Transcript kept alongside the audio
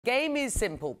Game is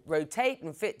simple. Rotate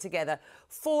and fit together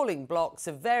falling blocks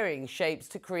of varying shapes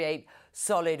to create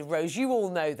solid rows. You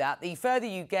all know that. The further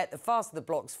you get, the faster the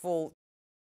blocks fall.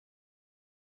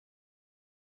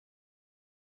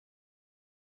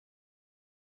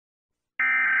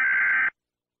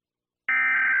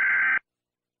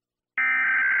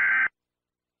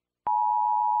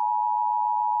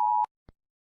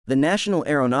 The National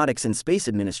Aeronautics and Space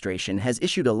Administration has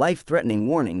issued a life-threatening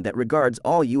warning that regards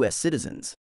all U.S.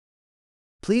 citizens.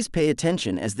 Please pay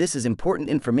attention as this is important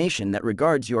information that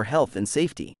regards your health and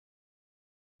safety.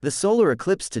 The solar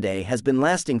eclipse today has been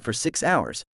lasting for 6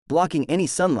 hours, blocking any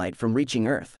sunlight from reaching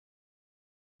Earth.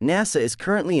 NASA is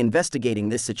currently investigating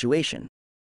this situation.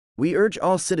 We urge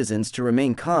all citizens to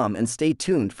remain calm and stay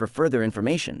tuned for further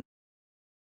information.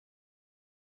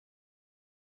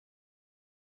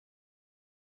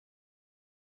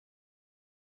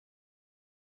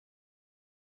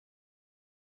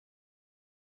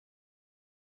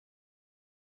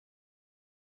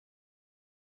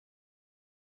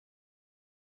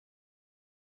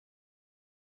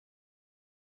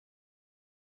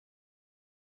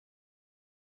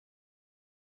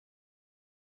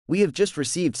 We have just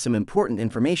received some important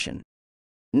information.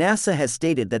 NASA has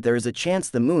stated that there is a chance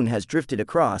the moon has drifted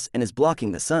across and is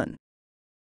blocking the sun.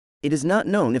 It is not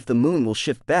known if the moon will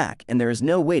shift back, and there is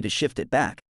no way to shift it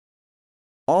back.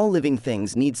 All living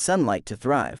things need sunlight to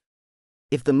thrive.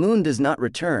 If the moon does not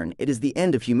return, it is the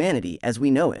end of humanity as we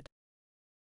know it.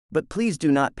 But please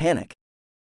do not panic.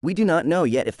 We do not know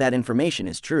yet if that information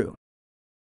is true.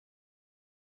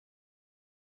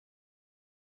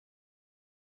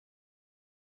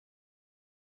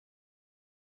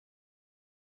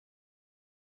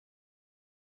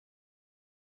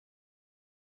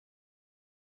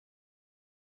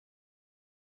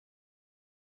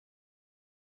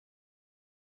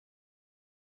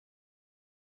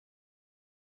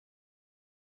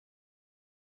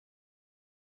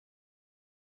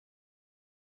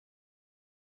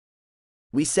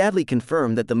 We sadly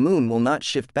confirm that the moon will not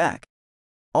shift back.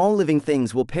 All living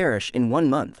things will perish in 1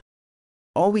 month.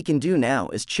 All we can do now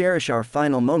is cherish our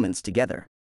final moments together.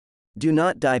 Do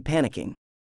not die panicking.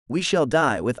 We shall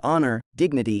die with honor,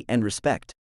 dignity, and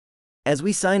respect. As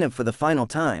we sign up for the final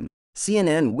time,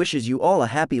 CNN wishes you all a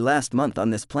happy last month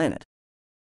on this planet.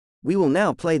 We will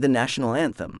now play the national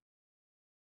anthem.